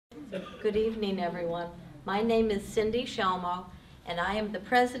Good evening, everyone. My name is Cindy Shelmo, and I am the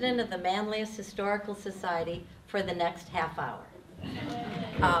president of the Manlius Historical Society for the next half hour.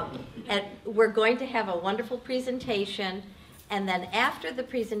 And we're going to have a wonderful presentation, and then after the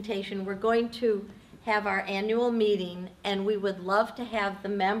presentation, we're going to have our annual meeting, and we would love to have the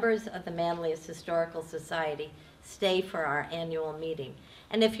members of the Manlius Historical Society stay for our annual meeting.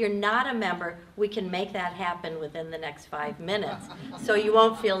 And if you're not a member, we can make that happen within the next 5 minutes, so you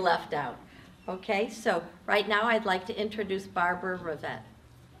won't feel left out. Okay, so right now I'd like to introduce Barbara Rivette.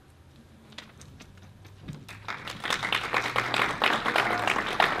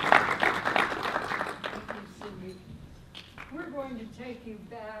 We're going to take you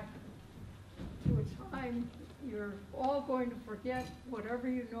back to a time you're all going to forget whatever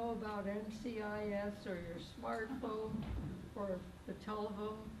you know about NCIS or your smartphone or the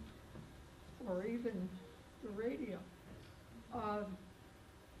telephone or even the radio.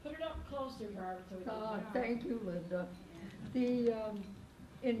 Put it up closer, Barbara. So Thank you, Linda.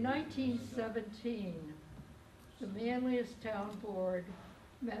 In 1917, the Manlius Town Board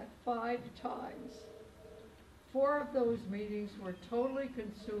met 5 times. 4 of those meetings were totally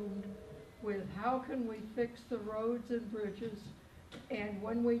consumed with how can we fix the roads and bridges, and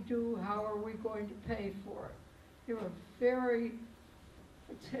when we do, how are we going to pay for it? They were very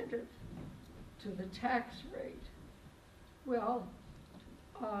attentive to the tax rate. Well,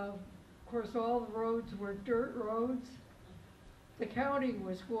 of course, all the roads were dirt roads. The county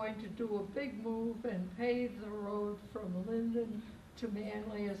was going to do a big move and pave the road from Linden to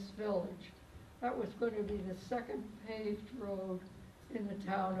Manlius Village. That was going to be the second paved road in the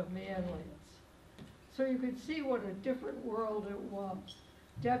town of Manlius. So you could see what a different world it was.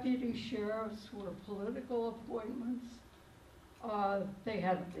 Deputy sheriffs were political appointments. They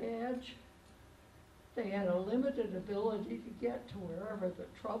had a badge. They had a limited ability to get to wherever the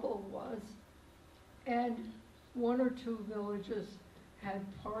trouble was. And 1 or 2 villages had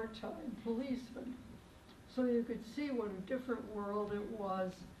part-time policemen. So you could see what a different world it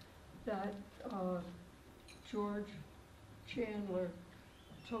was that George Chandler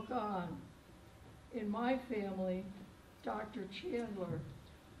took on. In my family, Dr. Chandler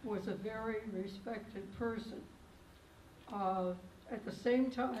was a very respected person. At the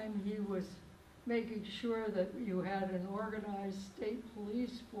same time, he was making sure that you had an organized state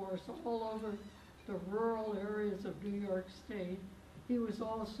police force all over the rural areas of New York State. He was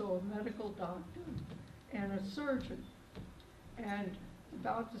also a medical doctor and a surgeon. And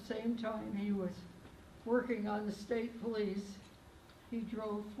about the same time he was working on the state police, he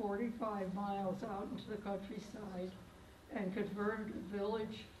drove 45 miles out into the countryside and converted a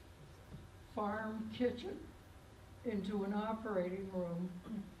village farm kitchen into an operating room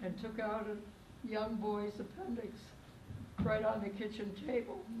and took out a young boy's appendix right on the kitchen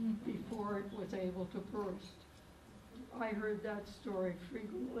table before it was able to burst. I heard that story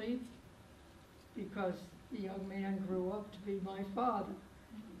frequently because the young man grew up to be my father,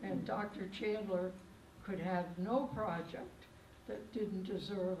 and Dr. Chandler could have no project that didn't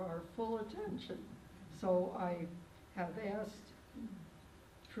deserve our full attention. So I have asked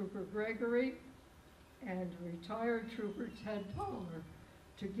Trooper Gregoire and retired Trooper Ted Palmer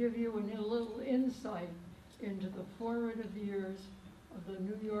to give you a little insight into the formative years of the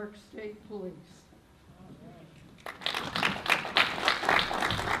New York State Police.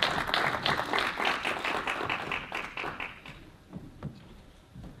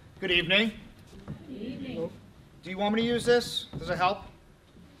 Good evening. Good evening. Do you want me to use this? Does it help?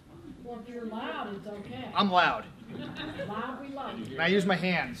 Well, if you're loud, it's okay. I'm loud. Loud, we love you. And I use my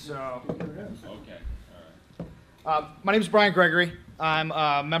hands, so. Okay, all right. My name is Brian Gregoire. I'm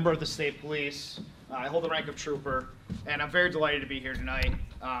a member of the state police. I hold the rank of trooper, and I'm very delighted to be here tonight.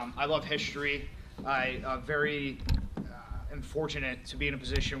 I love history. I am fortunate to be in a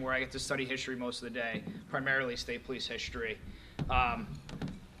position where I get to study history most of the day, primarily state police history.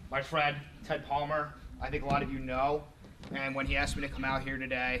 My friend, Ted Palmer, I think a lot of you know, and when he asked me to come out here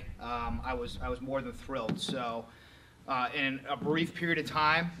today, I was more than thrilled. So in a brief period of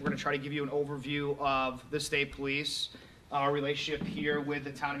time, we're going to try to give you an overview of the state police, our relationship here with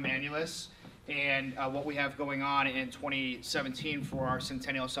the town of Manlius, and what we have going on in 2017 for our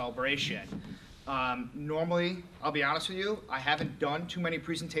centennial celebration. Normally, I'll be honest with you, I haven't done too many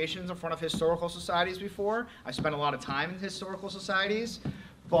presentations in front of historical societies before. I spent a lot of time in historical societies,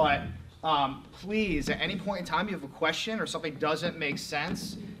 but please, at any point in time you have a question or something doesn't make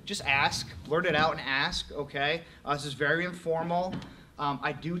sense, just ask, blurt it out and ask, okay? This is very informal.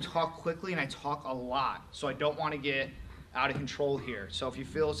 I do talk quickly and I talk a lot, so I don't want to get out of control here. So if you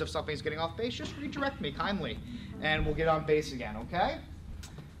feel as if something's getting off base, just redirect me kindly and we'll get on base again, okay?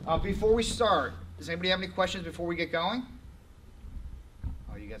 Before we start, does anybody have any questions before we get going?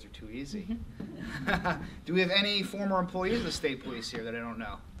 Oh, you guys are too easy. Do we have any former employees of the state police here that I don't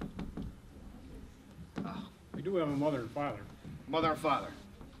know? Oh, We do have a mother and father. mother and father.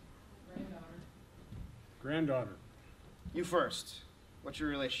 Granddaughter. You first. What's your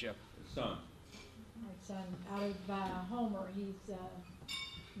relationship? Son. My son out of Homer, he's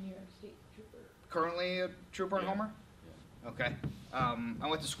New York State trooper. Currently a trooper in Homer? Okay. I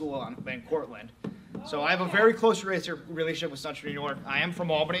went to school in Cortland. So I have a very close relationship with Central New York. I am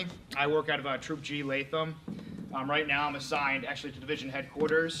from Albany. I work out of Troop G, Latham. Right now I'm assigned actually to division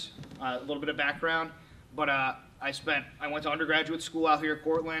headquarters. A little bit of background. But I went to undergraduate school out here at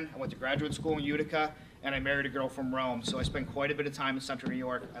Cortland. I went to graduate school in Utica. And I married a girl from Rome. So I spent quite a bit of time in Central New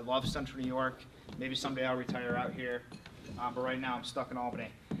York. I love Central New York. Maybe someday I'll retire out here. But right now I'm stuck in Albany.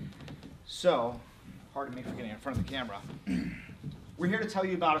 So, pardon me for getting in front of the camera. We're here to tell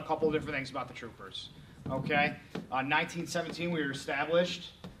you about a couple of different things about the troopers. Okay? 1917 we were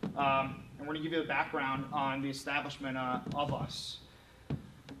established. And we're going to give you the background on the establishment of us.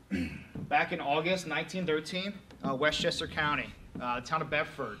 Back in August 1913, Westchester County, the town of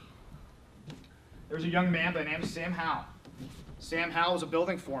Bedford. There was a young man by the name of Sam Howell. Sam Howell was a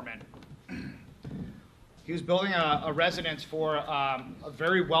building foreman. He was building a residence for a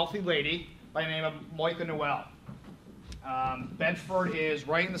very wealthy lady by the name of Micah Noel. Bedford is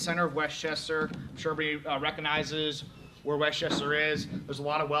right in the center of Westchester. I'm sure everybody recognizes where Westchester is. There's a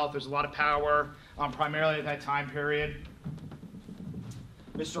lot of wealth, there's a lot of power, primarily at that time period.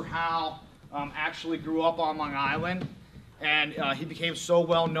 Mr. Howell actually grew up on Long Island, and he became so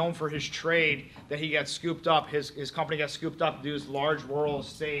well known for his trade that he got scooped up. His company got scooped up to do his large rural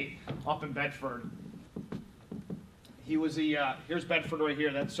estate up in Bedford. He was here's Bedford right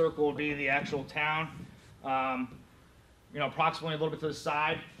here. That circle would be the actual town. Approximately a little bit to the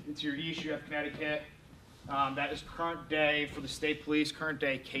side. To your east, you have Connecticut. That is current day for the state police, current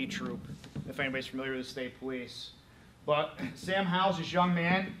day K Troop, if anybody's familiar with the state police. But Sam Howell's this young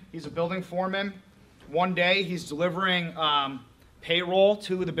man. He's a building foreman. One day, he's delivering payroll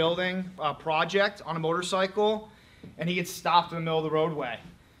to the building project on a motorcycle, and he gets stopped in the middle of the roadway.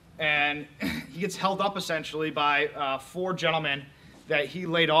 And he gets held up, essentially, by 4 gentlemen that he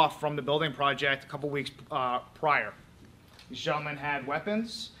laid off from the building project a couple weeks prior. These gentlemen had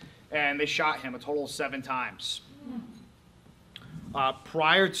weapons, and they shot him a total of 7 times.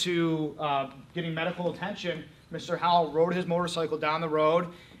 Prior to getting medical attention, Mr. Howell rode his motorcycle down the road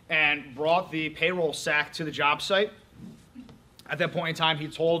and brought the payroll sack to the job site. At that point in time, he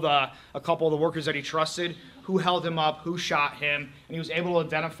told a couple of the workers that he trusted who held him up, who shot him, and he was able to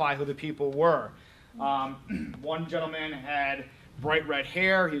identify who the people were. One gentleman had bright red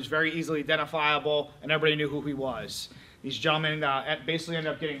hair, he was very easily identifiable, and everybody knew who he was. These gentlemen basically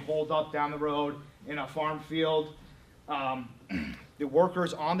ended up getting holed up down the road in a farm field. The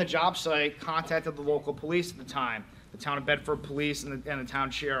workers on the job site contacted the local police at the time, the town of Bedford police and the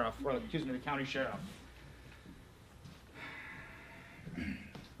town sheriff, or excuse me, the county sheriff.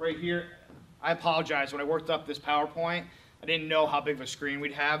 Right here, I apologize, when I worked up this PowerPoint, I didn't know how big of a screen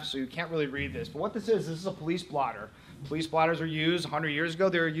we'd have, so you can't really read this. But what this is a police blotter. Police blotters were used 100 years ago.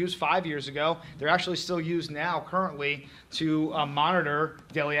 They were used 5 years ago. They're actually still used now, currently, to monitor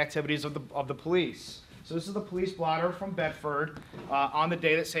daily activities of the police. So this is the police blotter from Bedford on the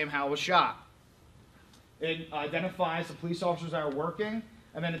day that Sam Howell was shot. It identifies the police officers that are working,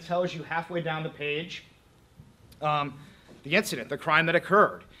 and then it tells you halfway down the page the incident, the crime that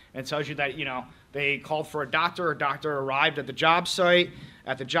occurred. And it tells you that, they called for a doctor arrived at the job site.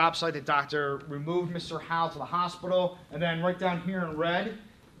 At the job site, the doctor removed Mr. Howell to the hospital. And then right down here in red,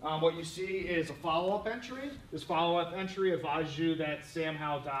 what you see is a follow-up entry. This follow-up entry advises you that Sam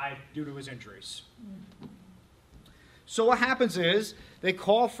Howell died due to his injuries. So what happens is they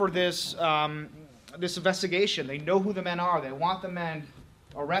call for this investigation. They know who the men are. They want the men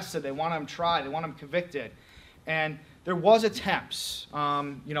arrested. They want them tried. They want them convicted. And there was attempts. A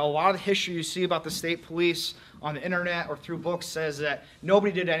lot of the history you see about the state police on the internet or through books says that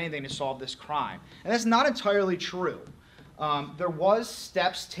nobody did anything to solve this crime. And that's not entirely true. There was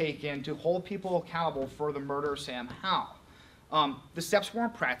steps taken to hold people accountable for the murder of Sam Howell. The steps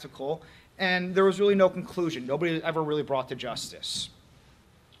weren't practical, and there was really no conclusion. Nobody ever really brought to justice.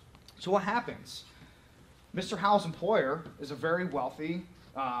 So what happens? Mr. Howell's employer is a very wealthy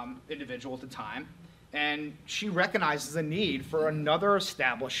individual at the time, and she recognizes the need for another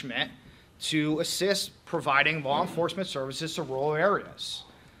establishment to assist providing law enforcement services to rural areas.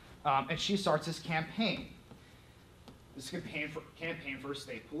 And she starts this campaign. This campaign for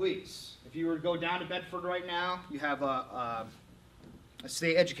state police. If you were to go down to Bedford right now, you have a a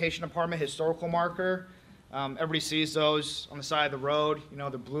state education department historical marker. Everybody sees those on the side of the road. You know,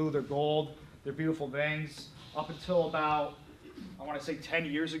 they're blue, they're gold, they're beautiful things. Up until about, I want to say 10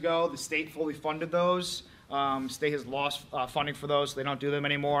 years ago, the state fully funded those. State has lost funding for those, so they don't do them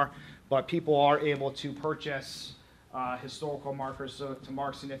anymore. But people are able to purchase historical markers to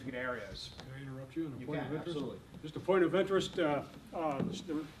mark significant areas. Can I interrupt you? On a You point can, of interest? absolutely. Just a point of interest, the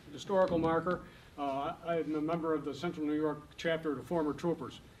historical marker. I'm a member of the Central New York chapter of the former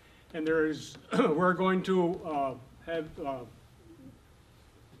troopers. And there is, we're going to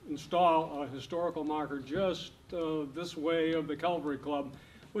install a historical marker just this way of the Calvary Club,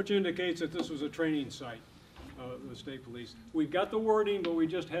 which indicates that this was a training site, the state police. We've got the wording, but we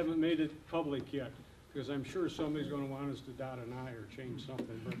just haven't made it public yet, because I'm sure somebody's going to want us to dot an I or change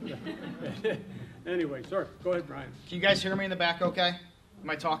something. But anyway, sorry. Go ahead, Brian. Can you guys hear me in the back okay? Am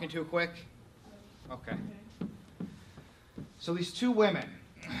I talking too quick? Okay. So these two women,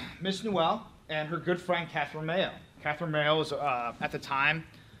 Miss Newell and her good friend Catherine Mayo. Catherine Mayo was, at the time,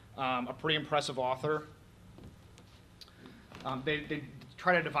 a pretty impressive author. They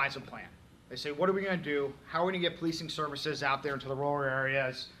try to devise a plan. They say, what are we going to do? How are we going to get policing services out there into the rural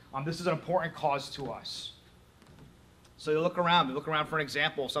areas? This is an important cause to us. So they look around for an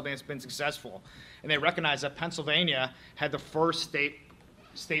example of something that's been successful. And they recognize that Pennsylvania had the first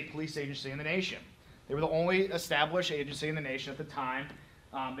state police agency in the nation. They were the only established agency in the nation at the time.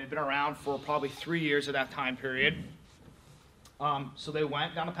 They've been around for probably 3 years of that time period. So they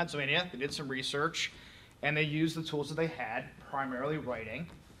went down to Pennsylvania, they did some research, and they used the tools that they had, primarily writing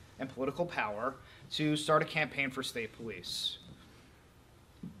and political power, to start a campaign for state police.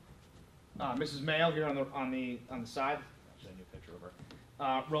 Mrs. Mayo here on the side, actually a new picture of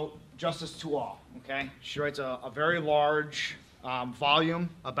her, wrote Justice to All. Okay, she writes a very large volume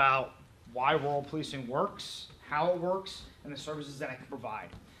about why rural policing works, how it works, and the services that it can provide.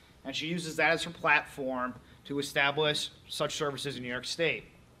 And she uses that as her platform to establish such services in New York State.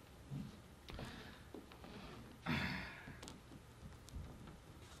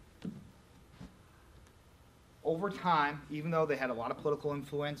 Over time, even though they had a lot of political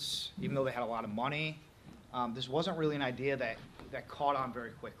influence, even though they had a lot of money, this wasn't really an idea that caught on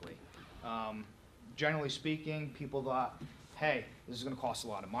very quickly. Generally speaking, people thought, hey, this is going to cost a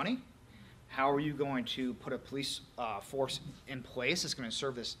lot of money. How are you going to put a police force in place that's going to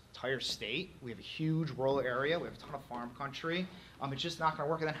serve this entire state? We have a huge rural area. We have a ton of farm country. It's just not going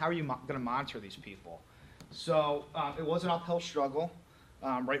to work. And then how are you going to monitor these people? So it was an uphill struggle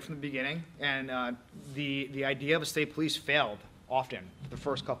right from the beginning. And the idea of a state police failed often the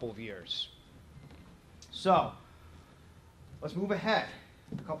first couple of years. So let's move ahead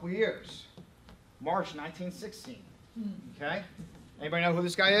a couple of years. March 1916. Okay? Anybody know who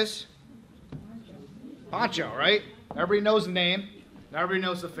this guy is? Pancho, right? Everybody knows the name. Everybody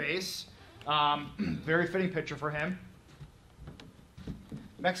knows the face. Very fitting picture for him.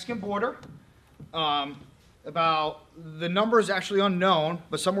 Mexican border. About the number is actually unknown,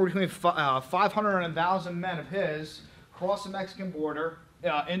 but somewhere between 500 and 1,000 men of his cross the Mexican border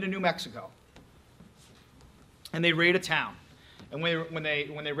into New Mexico, and they raid a town. And when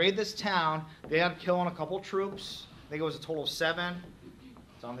they raid this town, they end up killing a couple troops. I think it was a total of 7.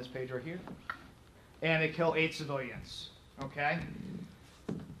 It's on this page right here. And they kill 8 civilians. Okay?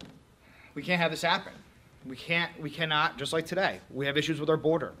 We can't have this happen. We cannot, just like today, we have issues with our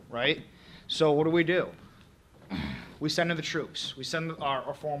border, right? So what do? We send in the troops. We send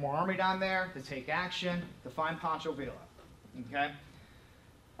our former army down there to take action, to find Pancho Villa. Okay?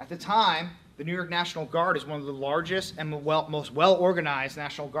 At the time, the New York National Guard is one of the largest and most well-organized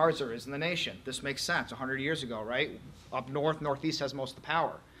National Guards there is in the nation. This makes sense. 100 years ago, right? Up north, northeast has most of the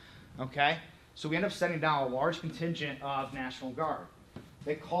power. Okay? So we end up sending down a large contingent of National Guard.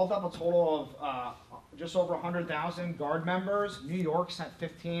 They called up a total of just over 100,000 Guard members. New York sent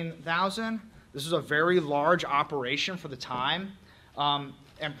 15,000. This was a very large operation for the time.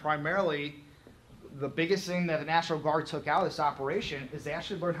 And primarily, the biggest thing that the National Guard took out of this operation is they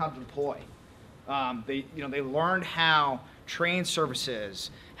actually learned how to deploy. They learned how train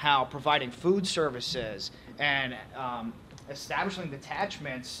services, how providing food services, and establishing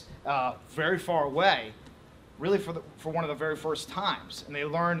detachments very far away, really for one of the very first times. And they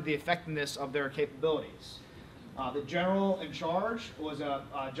learned the effectiveness of their capabilities. The general in charge was a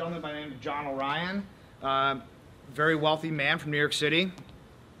gentleman by the name of John Orion, very wealthy man from New York City.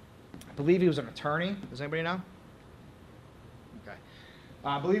 I believe he was an attorney. Does anybody know? Okay.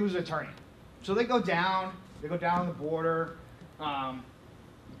 I believe he was an attorney. So they go down on the border.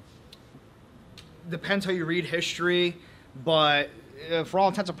 Depends how you read history, but for all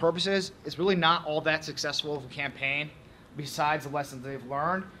intents and purposes, it's really not all that successful of a campaign. besides the lessons they've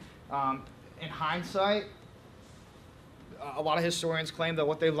learned. In hindsight, a lot of historians claim that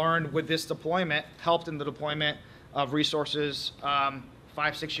what they learned with this deployment helped in the deployment of resources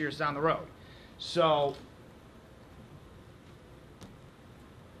 5-6 years down the road. So,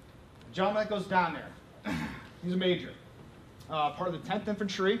 the gentleman that goes down there, he's a major, part of the 10th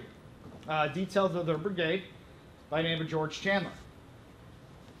Infantry, details of their brigade, by the name of George Chandler.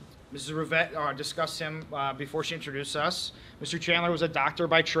 Mrs. Rivette discussed him before she introduced us. Mr. Chandler was a doctor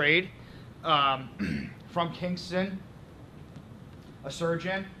by trade from Kingston, a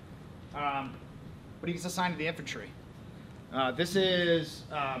surgeon, but he gets assigned to the infantry. This is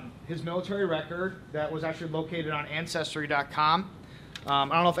his military record that was actually located on Ancestry.com. I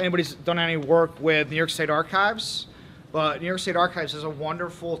don't know if anybody's done any work with New York State Archives, but New York State Archives is a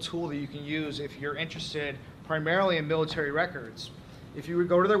wonderful tool that you can use if you're interested primarily in military records. If you would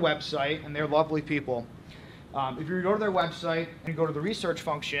go to their website, and they're lovely people, if you would go to their website and go to the research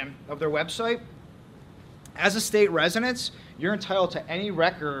function of their website, as a state resident, you're entitled to any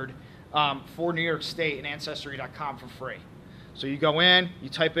record for New York State in Ancestry.com for free. So you go in, you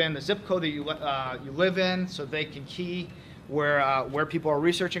type in the zip code that you live in, so they can key where people are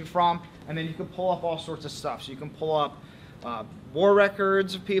researching from, and then you can pull up all sorts of stuff. So you can pull up war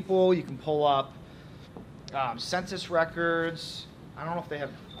records of people, you can pull up census records. I don't think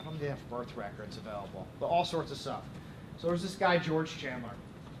they have birth records available, but all sorts of stuff. So there's this guy, George Chandler.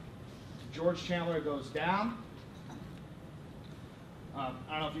 George Chandler goes down. I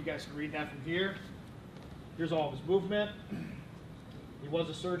don't know if you guys can read that from here. Here's all of his movement. He was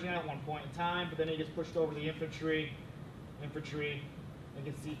a surgeon at one point in time, but then he gets pushed over to the infantry, and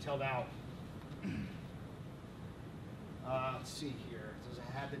gets detailed out. Let's see here. Does it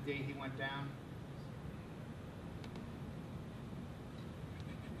have the date he went down?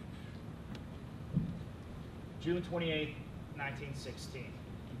 June 28, 1916.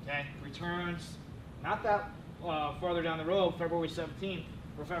 Okay, returns not that farther down the road, February 17th,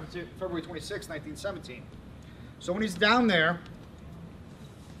 or February 26, 1917. So when he's down there,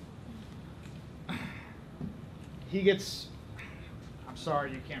 he gets, I'm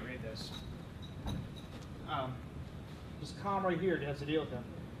sorry, you can't read this. This column right here has to deal with him.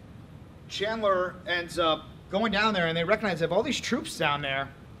 Chandler ends up going down there, and they recognize they have all these troops down there,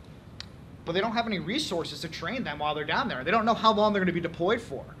 but they don't have any resources to train them while they're down there. They don't know how long they're going to be deployed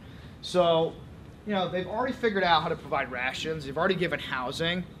for. So, you know, they've already figured out how to provide rations. They've already given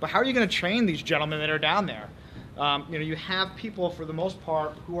housing. But how are you going to train these gentlemen that are down there? You know, you have people, for the most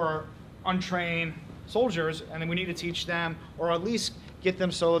part, who are untrained soldiers, and then we need to teach them, or at least get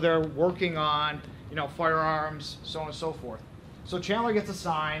them so they're working on, you know, firearms, so on and so forth. So Chandler gets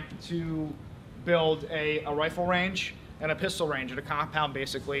assigned to build a rifle range and a pistol range at a compound,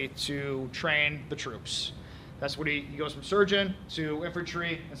 basically, to train the troops. That's what he goes from surgeon to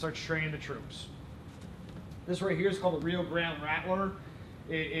infantry and starts training the troops. This right here is called the Rio Grande Rattler.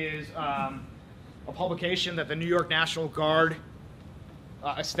 It is a publication that the New York National Guard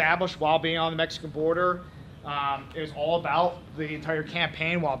established while being on the Mexican border. It was all about the entire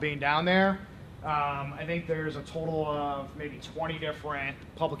campaign while being down there. I think there's a total of maybe 20 different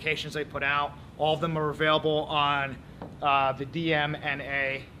publications they put out. All of them are available on the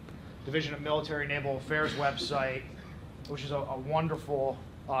DMNA, Division of Military and Naval Affairs website, which is a wonderful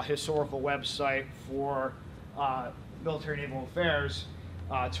historical website for military and naval affairs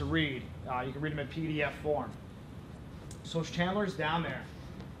to read. You can read them in PDF form. So Chandler's down there,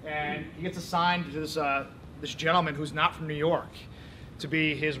 and he gets assigned to this gentleman who's not from New York to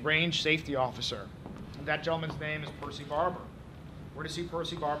be his range safety officer. And that gentleman's name is Percy Barber. We're to see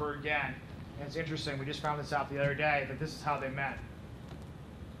Percy Barber again. And it's interesting, we just found this out the other day, that this is how they met.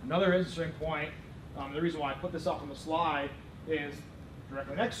 Another interesting point, the reason why I put this up on the slide is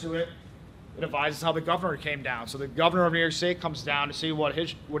directly next to it, it advises how the governor came down. So the governor of New York State comes down to see what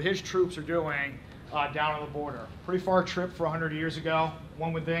his troops are doing down on the border. Pretty far trip for 100 years ago,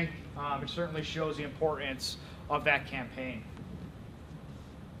 one would think. It certainly shows the importance of that campaign.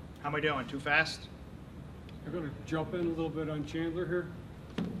 How am I doing? Too fast? I'm going to jump in a little bit on Chandler here.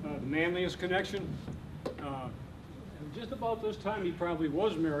 The Manlius connection. Just about this time, he probably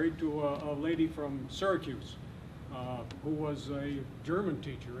was married to a lady from Syracuse, who was a German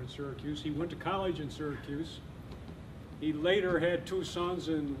teacher in Syracuse. He went to college in Syracuse. He later had 2 sons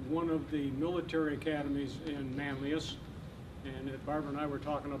in one of the military academies in Manlius. And Barbara and I were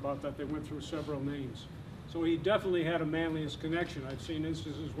talking about that. They went through several names. So he definitely had a Manlius connection. I've seen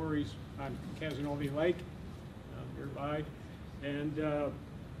instances where he's on Casanova Lake, nearby, and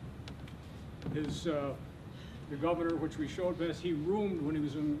his the governor, which we showed best, he roomed when he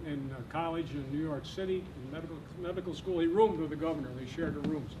was in college in New York City, in medical school. He roomed with the governor. They shared a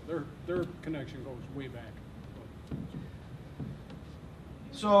room. So their connection goes way back.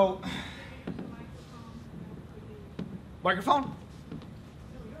 So, microphone?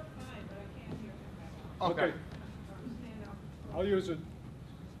 Okay. I'll use it.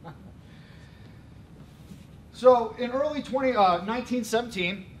 So in early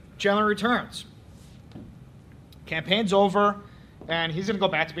 1917, Chandler returns. Campaign's over, and he's going to go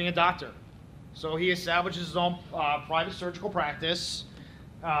back to being a doctor. So he establishes his own private surgical practice.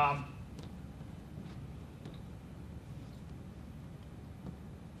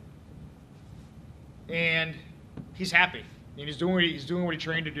 And he's happy. And he's doing what he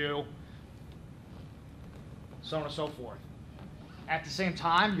trained to do, so on and so forth. At the same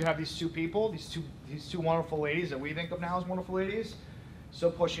time, you have these two people, these two wonderful ladies that we think of now as wonderful ladies,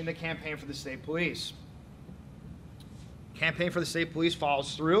 still pushing the campaign for the state police. Campaign for the state police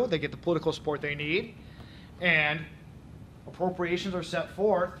follows through. They get the political support they need, and appropriations are set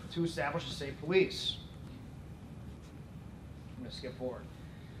forth to establish the state police. I'm going to skip forward.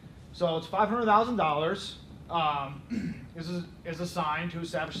 So it's $500,000 is assigned to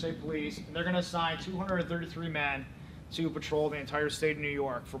establish state police, and they're going to assign 233 men to patrol the entire state of New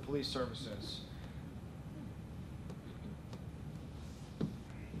York for police services.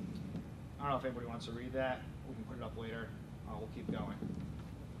 I don't know if anybody wants to read that. We can put it up later. We'll keep going.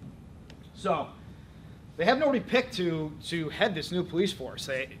 So they have nobody picked to head this new police force.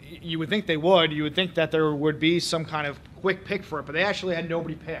 You would think they would. You would think that there would be some kind of quick pick for it, but they actually had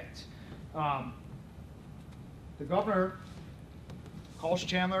nobody picked. The governor calls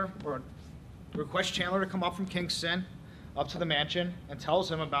Chandler, or requests Chandler to come up from Kingston up to the mansion and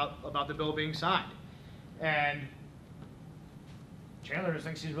tells him about the bill being signed. And Chandler just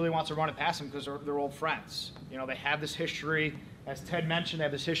thinks he really wants to run it past him because they're old friends. You know, they have this history, as Ted mentioned, they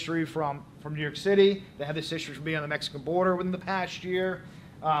have this history from New York City. They have this history from being on the Mexican border within the past year,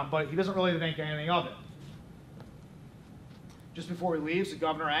 but he doesn't really think anything of it. Just before he leaves, the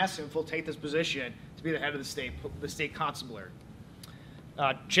governor asks him if he'll take this position to be the head of the state constabulary.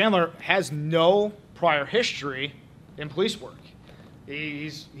 Chandler has no prior history in police work.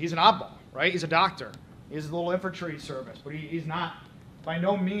 He's an oddball, right? He's a doctor. He has a little infantry service, but he's not, by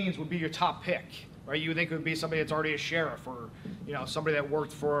no means would be your top pick, right? You would think it would be somebody that's already a sheriff, or somebody that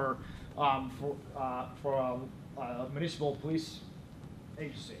worked for a municipal police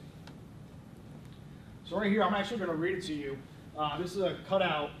agency. So right here, I'm actually going to read it to you. This is a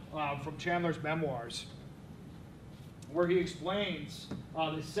cutout from Chandler's memoirs, where he explains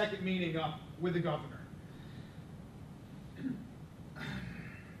the second meeting up with the governor.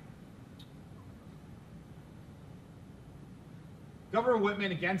 Governor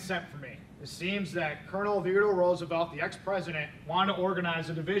Whitman again sent for me. It seems that Colonel Theodore Roosevelt, the ex-president, wanted to organize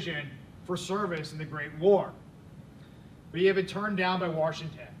a division for service in the Great War, but he had been turned down by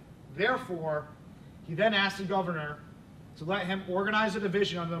Washington. Therefore, he then asked the governor to let him organize a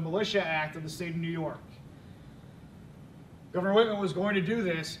division under the Militia Act of the state of New York. Governor Whitman was going to do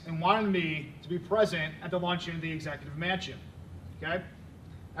this and wanted me to be present at the luncheon in the executive mansion. Okay?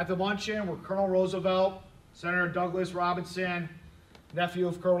 At the luncheon were Colonel Roosevelt, Senator Douglas Robinson, nephew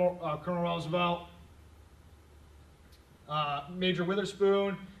of Colonel Roosevelt, Major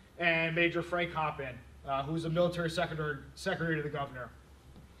Witherspoon, and Major Frank Hoppin, who was a military secretary to the governor.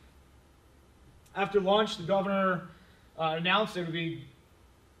 After lunch, the governor announced it would be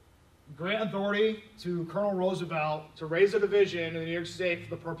grant authority to Colonel Roosevelt to raise a division in the New York State for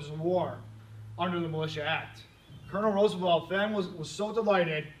the purpose of war under the Militia Act. Colonel Roosevelt then was so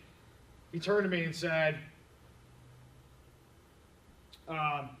delighted, he turned to me and said,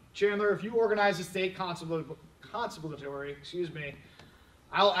 Chandler, if you organize a state constabulary,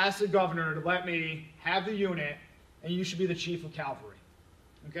 I'll ask the governor to let me have the unit, and you should be the chief of cavalry.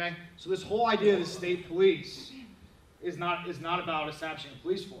 Okay? So this whole idea of the state police is not about establishing a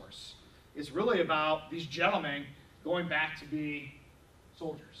police force. It's really about these gentlemen going back to be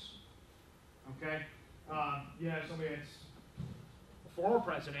soldiers. Okay? You have somebody that's a former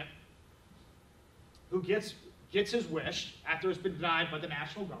president who gets his wish after it's been denied by the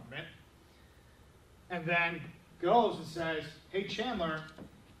national government, and then goes and says, hey, Chandler,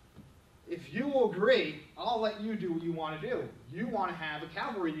 if you will agree, I'll let you do what you want to do. You want to have a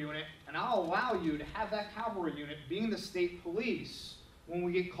cavalry unit, and I'll allow you to have that cavalry unit being the state police when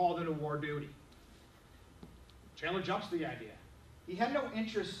we get called into war duty. Chandler jumps to the idea. He had no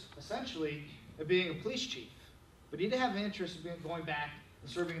interest, essentially, in being a police chief, but he did have an interest in going back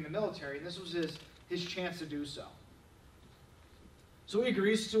and serving in the military, and this was his chance to do so. So he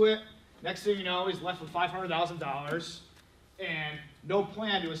agrees to it, Next thing you know, he's left with $500,000 and no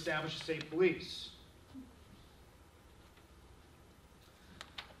plan to establish a state police.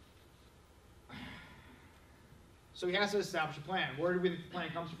 So he has to establish a plan. Where do we think the plan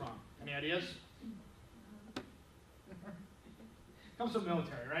comes from? Any ideas? Comes from the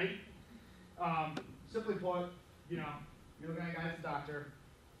military, right? Simply put, you know, you're looking at a guy that's a doctor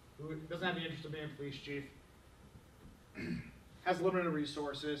who doesn't have the interest of being a police chief, has limited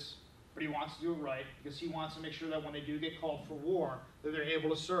resources, but he wants to do it right because he wants to make sure that when they do get called for war, that they're able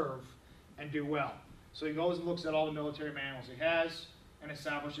to serve and do well. So he goes and looks at all the military manuals he has and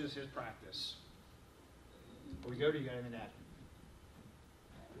establishes his practice. Before we go, do you got anything to add?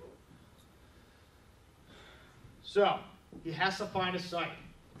 So, he has to find a site.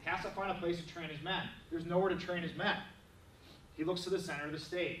 He has to find a place to train his men. There's nowhere to train his men. He looks to the center of the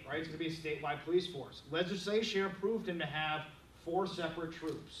state, right? It's going to be a statewide police force. Legislation approved him to have 4 separate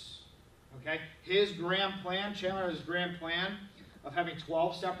troops. Okay? His grand plan, Chandler has his grand plan of having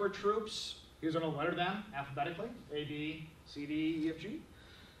 12 separate troops. He was going to letter them alphabetically, A, B, C, D, E, F, G.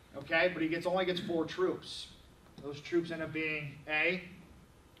 Okay? But he only gets 4 troops. Those troops end up being A,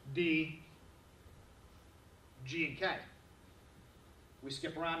 D, G, and K. We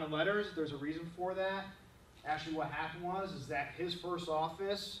skip around the letters. There's a reason for that. Actually, what happened is that his first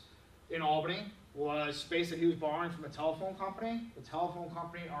office in Albany was space that he was borrowing from a telephone company. The telephone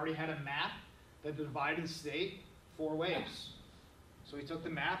company already had a map that divided the state 4 ways. So he took the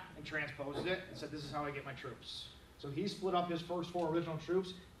map and transposed it and said, this is how I get my troops. So he split up his first 4 original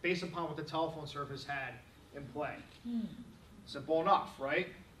troops based upon what the telephone service had in play. Simple enough, right?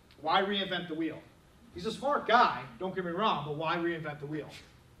 Why reinvent the wheel? He's a smart guy, don't get me wrong, but why reinvent the wheel?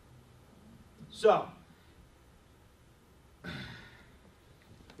 So,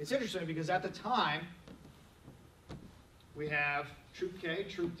 it's interesting because at the time, we have Troop K,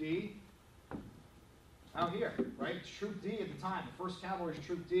 Troop D, out here, right? It's Troop D at the time. The 1st Cavalry is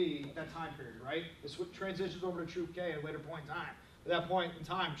Troop D at that time period, right? It transitions over to Troop K at a later point in time. At that point in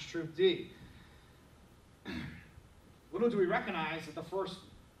time, it's Troop D. Little do we recognize that the first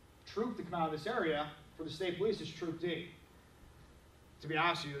troop to come out of this area for the state police is Troop D. To be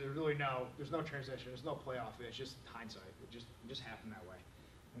honest with you, there's no transition, there's no playoff. It's just hindsight. It just happened that way.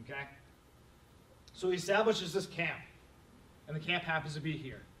 Okay? So he establishes this camp, and the camp happens to be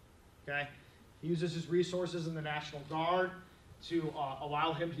here. Okay? He uses his resources in the National Guard to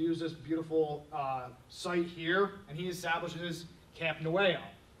allow him to use this beautiful site here, and he establishes Camp Nuevo.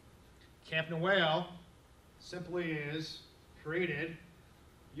 Camp Nuevo simply is created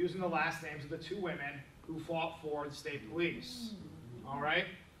using the last names of the 2 women who fought for the state police. All right?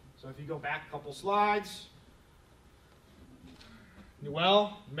 So if you go back a couple slides,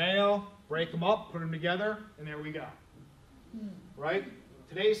 Newell, Mayo, break them up, put them together, and there we go. Right?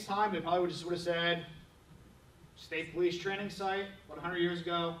 Today's time, they probably would have said, state police training site, about 100 years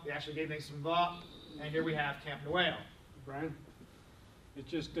ago, they actually gave things some thought, and here we have Camp Nuevo. Brian, it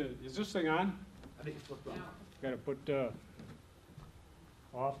just, is this thing on? I think it's flipped off. Got to put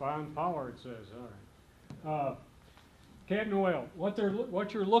off on power, it says. All right. Camp Noel.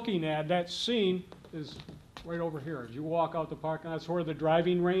 What you're looking at, that scene is right over here. As you walk out the parking lot, that's where the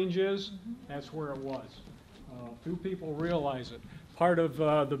driving range is. That's where it was. Few people realize it. Part of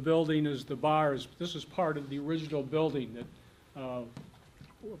the building is the bars. This is part of the original building that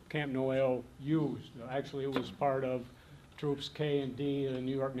Camp Noel used. Actually, it was part of Troops K and D and the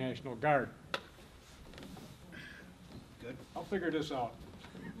New York National Guard. Good. I'll figure this out.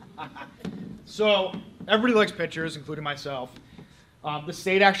 So everybody likes pictures, including myself. The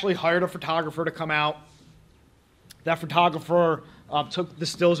state actually hired a photographer to come out. That photographer took the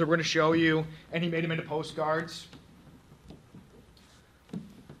stills that we're going to show you, and he made them into postcards.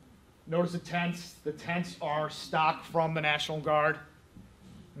 Notice the tents. The tents are stock from the National Guard.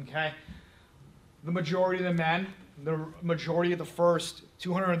 Okay? The majority of the men, the majority of the first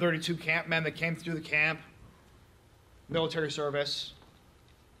 232 camp men that came through the camp, military service.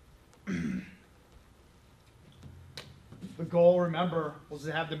 The goal, remember, was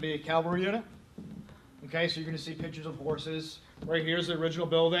to have them be a cavalry unit. Okay, so you're going to see pictures of horses. Right here's the original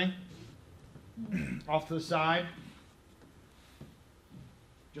building. Off to the side.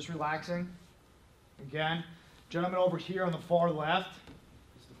 Just relaxing. Again, gentleman over here on the far left.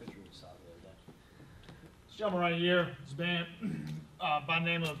 This is the picture we saw the other day. This gentleman right here is man by the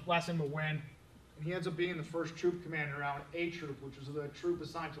name of last name of Wynn. And he ends up being the first troop commander out in A Troop, which was the troop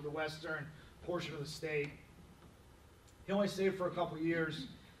assigned to the western portion of the state. He only stayed for a couple years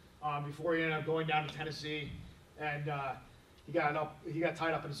before he ended up going down to Tennessee, and he got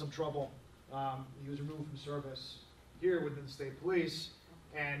tied up into some trouble. He was removed from service here within the state police,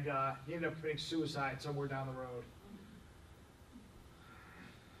 and he ended up committing suicide somewhere down the road.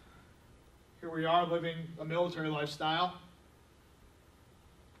 Here we are living a military lifestyle.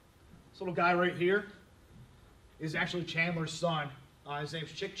 This little guy right here is actually Chandler's son. His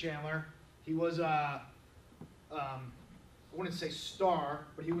name's Chick Chandler. He was I wouldn't say star,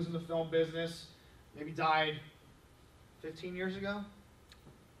 but he was in the film business. Maybe died 15 years ago.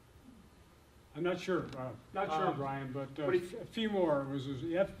 I'm not sure, Brian, but Femor was his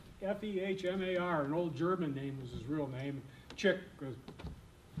Fehmar, an old German name was his real name. Chick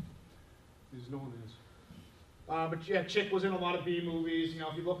is known as. But yeah, Chick was in a lot of B movies. You know,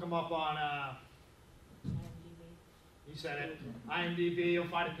 if you look him up on, you said it, IMDb, you'll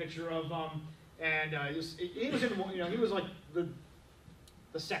find a picture of him. And he was in, you know, he was like the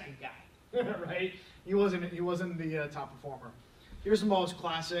second guy, right? He wasn't the top performer. Here's the most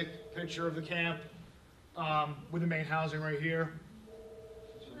classic picture of the camp with the main housing right here.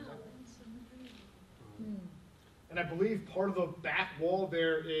 And I believe part of the back wall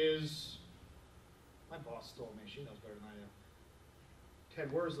there is, my boss told me, she knows better than I do.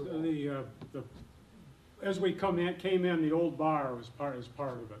 Ted, where's the wall? As we came in, the old bar was part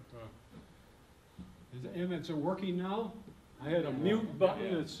of it. And it's working now? I had a mute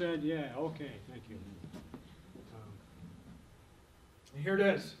button that said, yeah, okay, thank you. And here it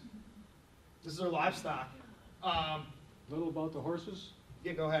is. This is our livestock. A little about the horses.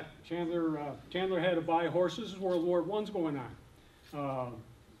 Yeah, go ahead. Chandler had to buy horses. World War I's going on.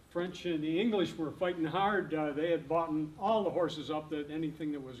 French and the English were fighting hard. They had bought all the horses up, that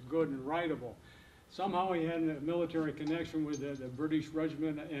anything that was good and rideable. Somehow he had a military connection with the British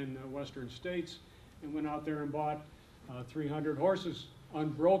regiment in the Western States, and went out there and bought 300 horses,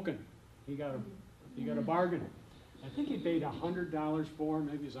 unbroken. He got a bargain. I think he paid $100 for them,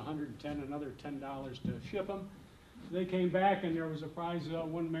 maybe it was $110, another $10 to ship them. They came back and there was a prize,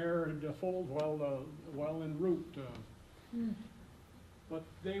 one mare had foaled while en route. But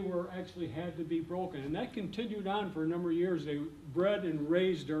they were actually had to be broken, and that continued on for a number of years. They bred and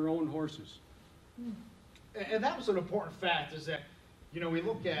raised their own horses. And that was an important fact, is that, you know, we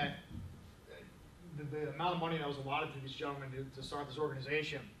look at the amount of money that was allotted to these gentlemen to start this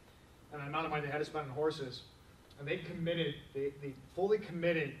organization, and the amount of money they had to spend on horses. And they fully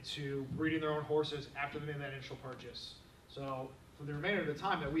committed to breeding their own horses after they made that initial purchase. So for the remainder of the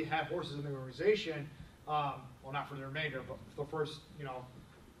time that we had horses in the organization, well, not for the remainder, but for the first, you know,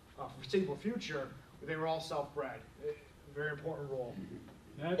 foreseeable future, they were all self-bred. A very important role.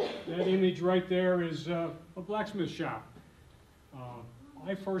 That image right there is a blacksmith shop.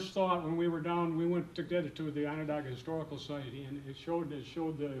 I first thought when we were down, we went together to the Onondaga Historical Society, and it showed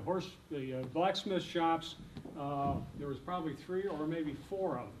the blacksmith shops. There was probably 3 or maybe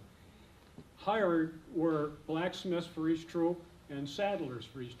 4 of them. Hired were blacksmiths for each troop and saddlers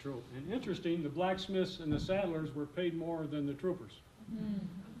for each troop. And interesting, the blacksmiths and the saddlers were paid more than the troopers.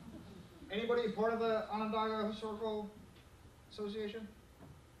 Anybody part of the Onondaga Historical Association?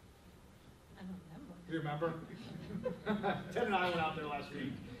 I don't remember. You remember? Ted and I went out there last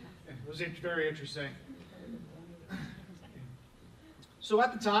week. It was very interesting. So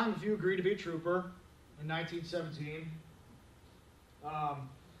at the time, if you agreed to be a trooper in 1917,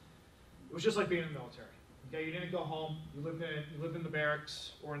 it was just like being in the military. Okay, you didn't go home. You lived in the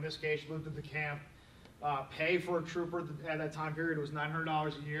barracks, or in this case, you lived at the camp. Pay for a trooper at that time period was $900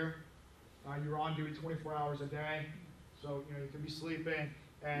 a year. You were on duty 24 hours a day, so you know you could be sleeping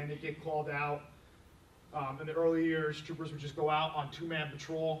and you get called out. In the early years, troopers would just go out on 2-man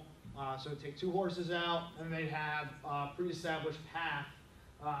patrol. So they'd take 2 horses out, and they'd have a pre-established path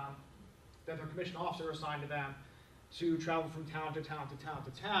that their commissioned officer assigned to them to travel from town to town to town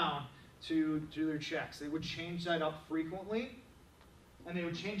to town to do their checks. They would change that up frequently, and they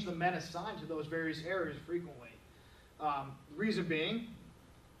would change the men assigned to those various areas frequently. The reason being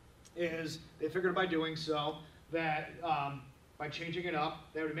is they figured by doing so that by changing it up,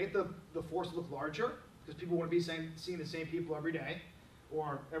 they would make the force look larger, because people wouldn't be seeing the same people every day,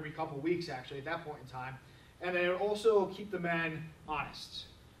 or every couple of weeks actually at that point in time. And they would also keep the men honest,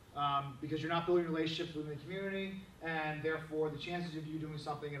 because you're not building relationships within the community, and therefore the chances of you doing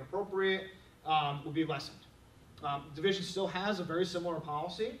something inappropriate will be lessened. The division still has a very similar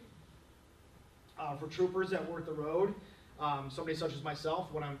policy for troopers that work the road. Somebody such as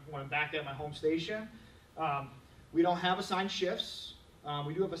myself, when I'm back at my home station, we don't have assigned shifts.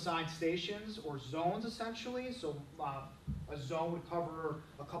 We do have assigned stations or zones, essentially. So a zone would cover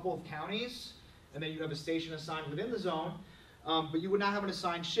a couple of counties, and then you have a station assigned within the zone. But you would not have an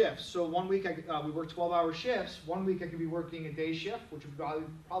assigned shift. So one week we work 12-hour shifts. One week I could be working a day shift, which would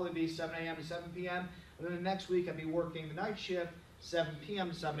probably be 7 a.m. to 7 p.m. And then the next week I'd be working the night shift, 7 p.m.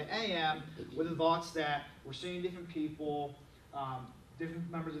 to 7 a.m. with the thoughts that we're seeing different people,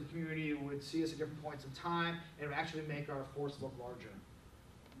 different members of the community would see us at different points in time, and it would actually make our force look larger.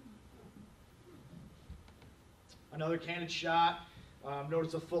 Another candid shot.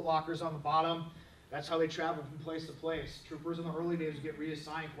 Notice the foot lockers on the bottom. That's how they travel from place to place. Troopers in the early days would get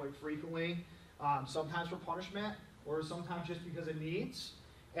reassigned quite frequently, sometimes for punishment, or sometimes just because of needs.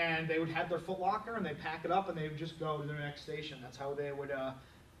 And they would have their foot locker, and they'd pack it up, and they would just go to their next station. That's how they would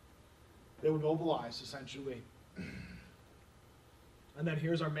mobilize, essentially. And then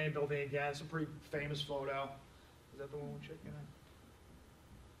here's our main building again. It's a pretty famous photo. Is that the one we're checking at?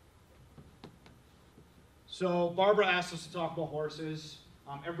 So Barbara asked us to talk about horses.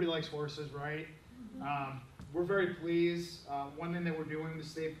 Everybody likes horses, right? We're very pleased. One thing that we're doing in the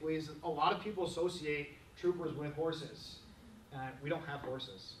state police, a lot of people associate troopers with horses. We don't have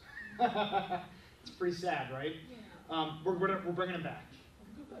horses. It's pretty sad, right? We're bringing them back.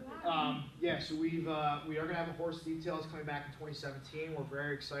 Yeah, so we are going to have a horse detail. It's coming back in 2017. We're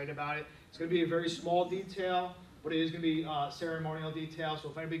very excited about it. It's going to be a very small detail, but it is going to be a ceremonial detail. So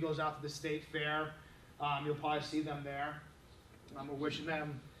if anybody goes out to the state fair, you'll probably see them there. We're wishing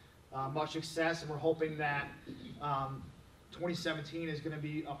them much success, and we're hoping that 2017 is going to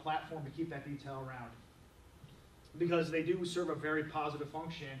be a platform to keep that detail around, because they do serve a very positive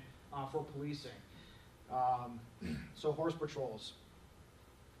function for policing. So horse patrols.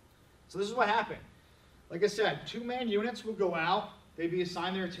 So this is what happened. Like I said, 2-man units would go out, they'd be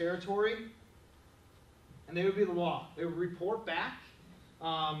assigned their territory, and they would be the law. They would report back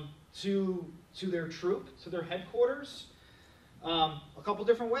to their troop, to their headquarters, a couple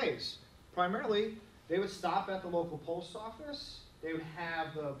different ways. Primarily, they would stop at the local post office. They would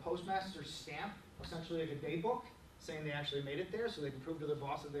have the postmaster stamp, essentially like a day book, saying they actually made it there, so they can prove to their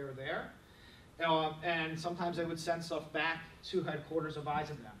boss that they were there. And sometimes they would send stuff back to headquarters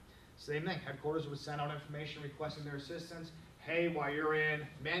advising them. Same thing, headquarters would send out information requesting their assistance. Hey, while you're in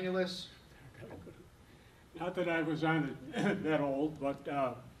Manlius. Not that I was on it that old, but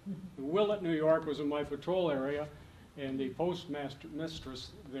Willett, New York was in my patrol area, and the postmistress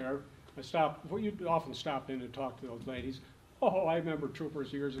there, you often stopped in to talk to those ladies. Oh, I remember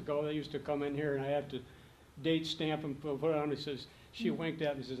troopers years ago, they used to come in here and I had to date stamp and put it on. He says, she winked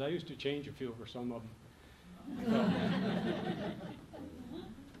at me and says, I used to change a few for some of them.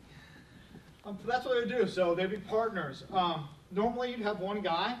 That's what they do. So they'd be partners. Normally, you'd have one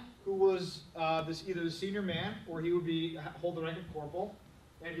guy who was either the senior man, or he would hold the rank of corporal,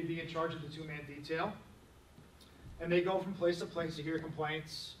 and he'd be in charge of the 2-man detail. And they go from place to place to hear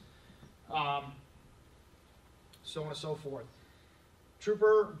complaints, so on and so forth.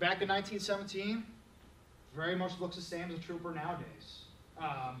 Trooper back in 1917 very much looks the same as a trooper nowadays.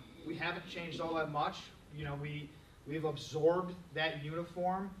 We haven't changed all that much. You know, we've absorbed that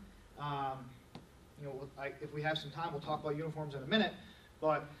uniform. If we have some time, we'll talk about uniforms in a minute,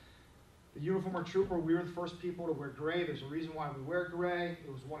 but the uniform of trooper, we were the first people to wear gray. There's a reason why we wear gray.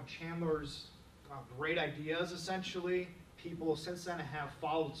 It was one of Chandler's great ideas, essentially. People since then have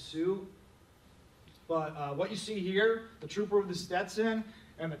followed suit. But what you see here, the trooper with the Stetson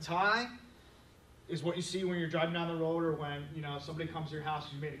and the tie, is what you see when you're driving down the road, or when somebody comes to your house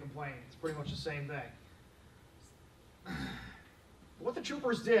and you made a complaint. It's pretty much the same thing. What the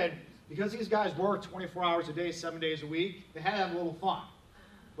troopers did, because these guys worked 24 hours a day, 7 days a week, they had to have a little fun.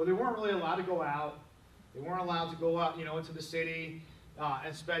 But they weren't really allowed to go out. They weren't allowed to go out, into the city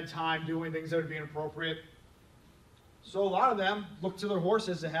and spend time doing things that would be inappropriate. So a lot of them looked to their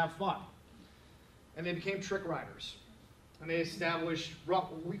horses to have fun. And they became trick riders. And they established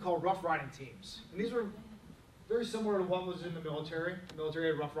what we call rough riding teams. And these were very similar to what was in the military. The military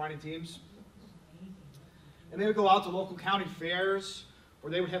had rough riding teams. And they would go out to local county fairs, or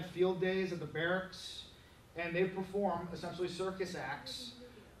they would have field days at the barracks, and they would perform essentially circus acts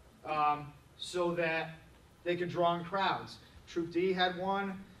so that they could draw in crowds. Troop D had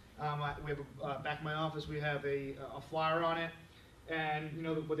one. We have back in my office, we have a flyer on it, and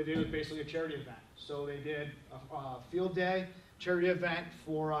what they did was basically a charity event. So they did a field day charity event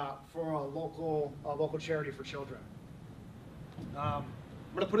for a local charity for children. I'm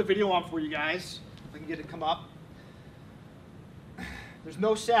going to put a video on for you guys. If I can get it to come up. There's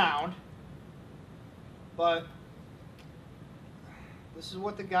no sound, but this is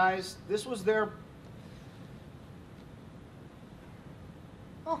what the guys, this was their,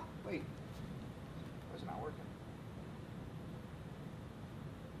 oh, wait, why is it not working?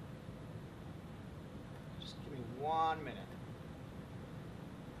 Just give me 1 minute.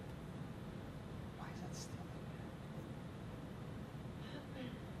 Why is that still in there?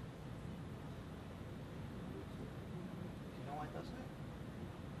 You know why it does that?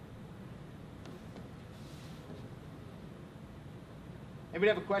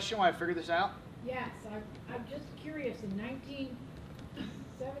 Anybody have a question while I figure this out? Yes, I'm just curious, in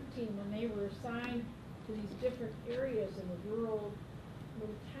 1917, when they were assigned to these different areas in the rural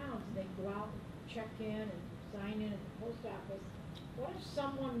little towns, and they'd go out and check in and sign in at the post office, what if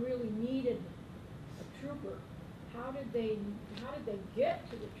someone really needed a trooper? How did they get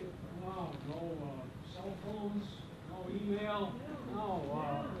to the trooper? No cell phones, no email,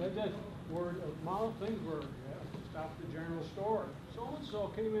 things were, stop at the general store. So-and-so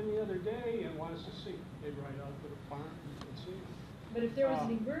came in the other day and wants to see. They'd ride out to the farm and see. But if there was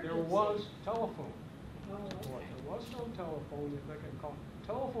an emergency. There was telephone. Oh, okay. There was no telephone, if I can call.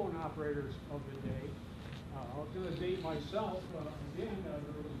 Telephone operators of the day. I'll do a date myself. Again,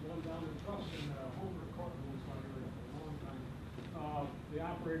 there was one down in Truss in Homer Court, who was my area for a long time. The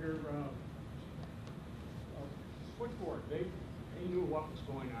operator, switchboard, they knew what was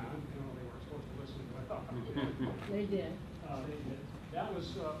going on. You know, they weren't supposed to listen to it. They did. They did. That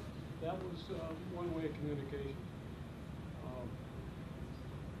was one way of communication.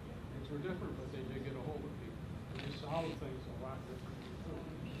 Things were different, but they did get a hold of people. They solved things a lot differently.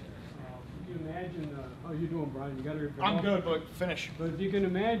 You can imagine, how you doing, Brian? You got everything? I'm good, but finish. But if you can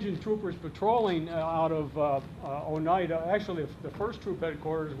imagine troopers patrolling out of Oneida, actually the first troop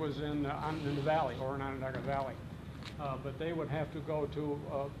headquarters was in the valley, or in Onondaga Valley. But they would have to go to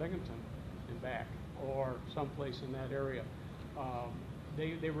Binghamton and back, or someplace in that area.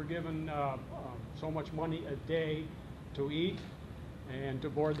 They were given so much money a day to eat and to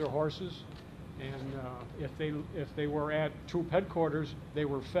board their horses. And if they were at troop headquarters, they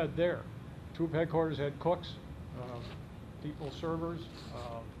were fed there. Troop headquarters had cooks, people servers,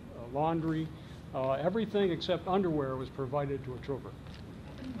 laundry, everything except underwear was provided to a trooper.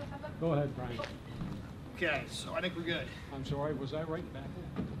 Go ahead, Brian. Okay, so I think we're good. I'm sorry, was I right back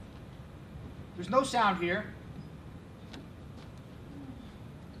there? There's no sound here.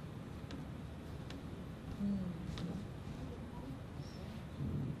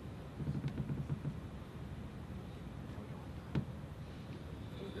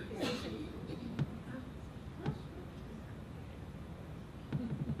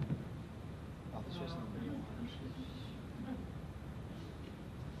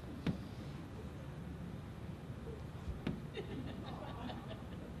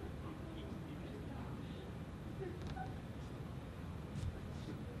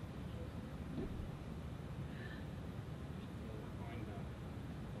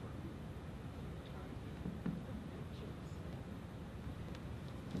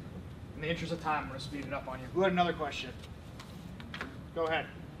 In the interest of time, I'm going to speed it up on you. Who had another question? Go ahead.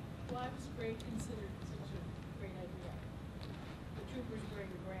 Why was Greg considered such a great idea? The troopers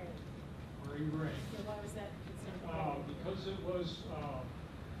wearing the gray. Wearing gray. So why was that considered? Because it was a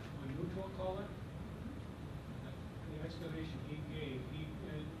neutral color. The explanation he gave,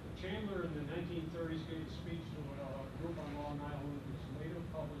 Chandler in the 1930s gave a speech to a group on Long Island. It was later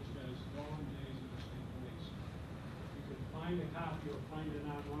published as Dawn Days of the State Police. You could find a copy or find it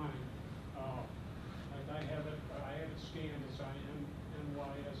online. Like I have it scanned. It's on nysth.com,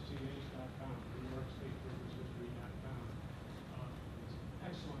 NewYorkStateTroopersHistory.com. It's an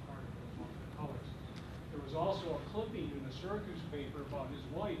excellent article about the colors. There was also a clipping in the Syracuse paper about his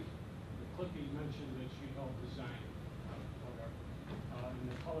wife. The clipping mentioned that she helped design whatever. And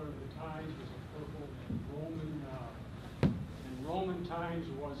the color of the times was a purple, and Roman times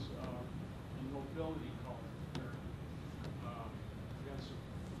was a nobility color.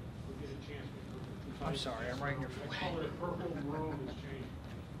 We'll get a chance. I'm sorry, I'm right here for the color of purple and maroon has changed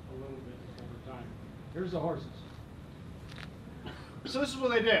a little bit over time. Here's the horses. So this is what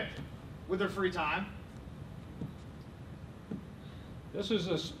they did with their free time. This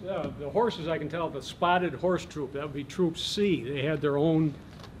is the horses, I can tell, the spotted horse troop. That would be Troop C. They had their own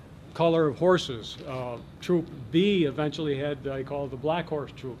color of horses. Troop B eventually had, I call it the black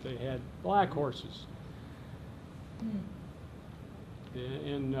horse troop. They had black horses.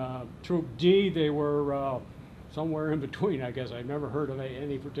 In Troop D, they were somewhere in between, I guess. I've never heard of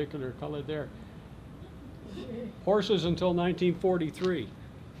any particular color there. Horses until 1943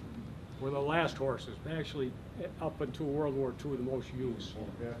 were the last horses. Actually, up until World War II, the most used.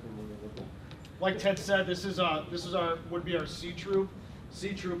 Like Ted said, this would be our C troop.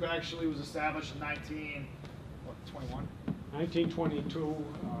 C troop actually was established in 1922.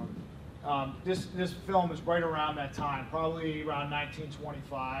 This film is right around that time, probably around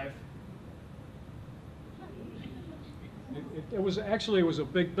 1925. It was a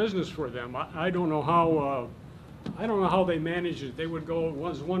big business for them. I don't know how they managed it. They would go. It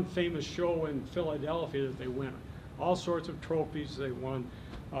was one famous show in Philadelphia that they won all sorts of trophies. They won.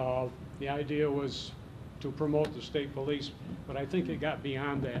 The idea was to promote the state police, but I think it got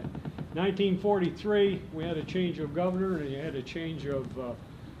beyond that. 1943, we had a change of governor, and you had a change of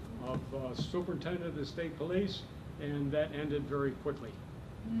superintendent of the state police, and that ended very quickly.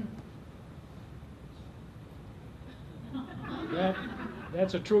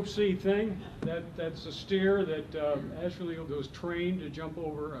 That's a Troop C thing. That's a steer that actually was trained to jump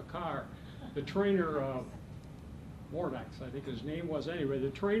over a car. The trainer, Mordax, I think his name was anyway, the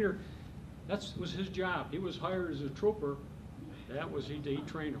trainer, that was his job. He was hired as a trooper. That was, he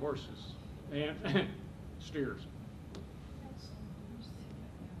trained horses and steers.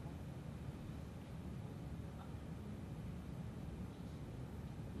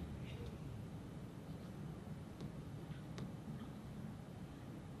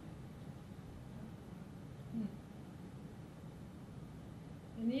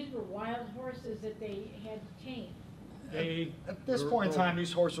 And these were wild horses that they had to tame. At this point in time,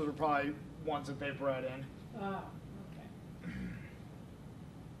 these horses are probably ones that they bred in. Oh, okay.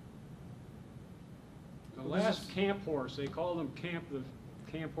 The last camp horse, they call them the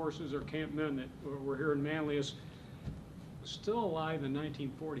camp horses or camp men that were here in Manlius, was still alive in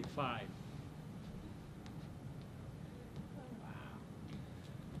 1945.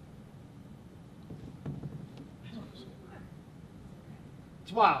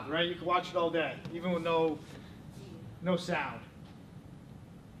 It's wild, right? You can watch it all day, even with no sound.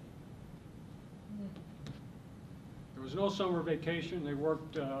 There was no summer vacation. They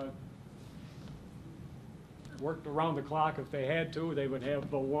worked around the clock if they had to. They would have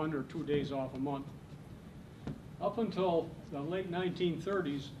 1 or 2 days off a month. Up until the late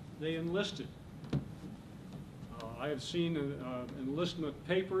 1930s, they enlisted. I have seen enlistment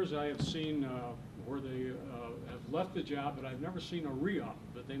papers. I have seen where they have left the job, but I've never seen a re-up.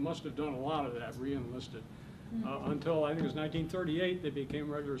 But they must have done a lot of that, re-enlisted. Until I think it was 1938, they became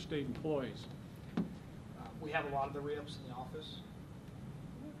regular state employees. We have a lot of the re-ups in the office.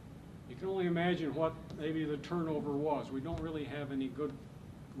 You can only imagine what maybe the turnover was. We don't really have any good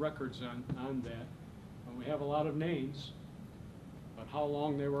records on that. We have a lot of names, but how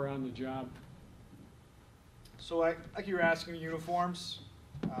long they were on the job. So like you were asking, uniforms.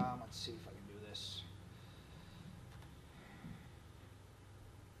 Let's see if I can do this.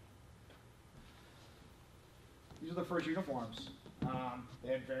 These are the first uniforms.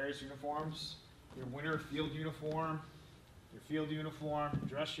 They had various uniforms. Your winter field uniform, your field uniform,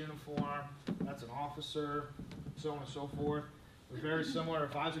 dress uniform, that's an officer, so on and so forth. It was very similar.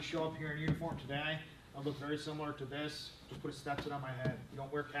 If I was to show up here in uniform today, I'd look very similar to this. Just put a Stetson on my head. You don't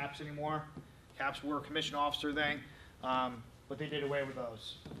wear caps anymore. Caps were a commissioned officer thing, but they did away with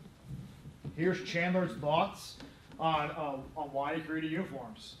those. Here's Chandler's thoughts on why he created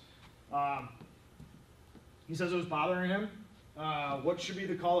uniforms. He says it was bothering him. What should be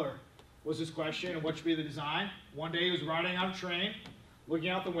the color was his question, and what should be the design? One day he was riding on a train, looking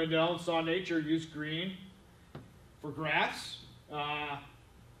out the window, and saw nature use green for grass.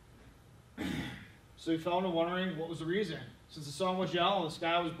 So he fell into wondering what was the reason. Since the sun was yellow and the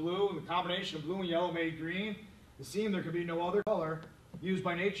sky was blue, and the combination of blue and yellow made green, it seemed there could be no other color used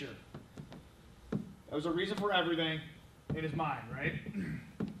by nature. There was a reason for everything in his mind, right?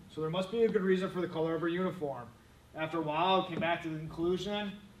 So there must be a good reason for the color of her uniform. After a while, it came back to the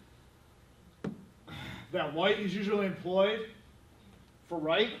conclusion that white is usually employed for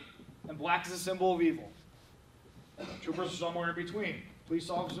right, and black is a symbol of evil. Troopers are somewhere in between. Police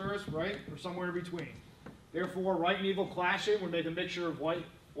officers, right, are somewhere in between. Therefore, right and evil clashing would make a mixture of white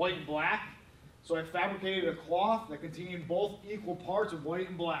and black. So I fabricated a cloth that contained both equal parts of white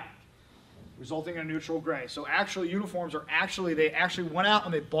and black, resulting in a neutral gray. So actually, uniforms are they actually went out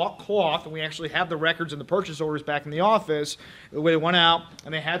and they bought cloth, and we actually have the records and the purchase orders back in the office. The way they went out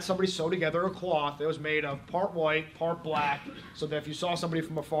and they had somebody sew together a cloth that was made of part white, part black, so that if you saw somebody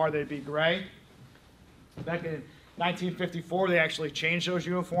from afar, they'd be gray. Back in 1954, they actually changed those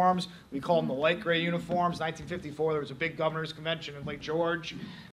uniforms. We call them the light gray uniforms. 1954, there was a big governor's convention in Lake George.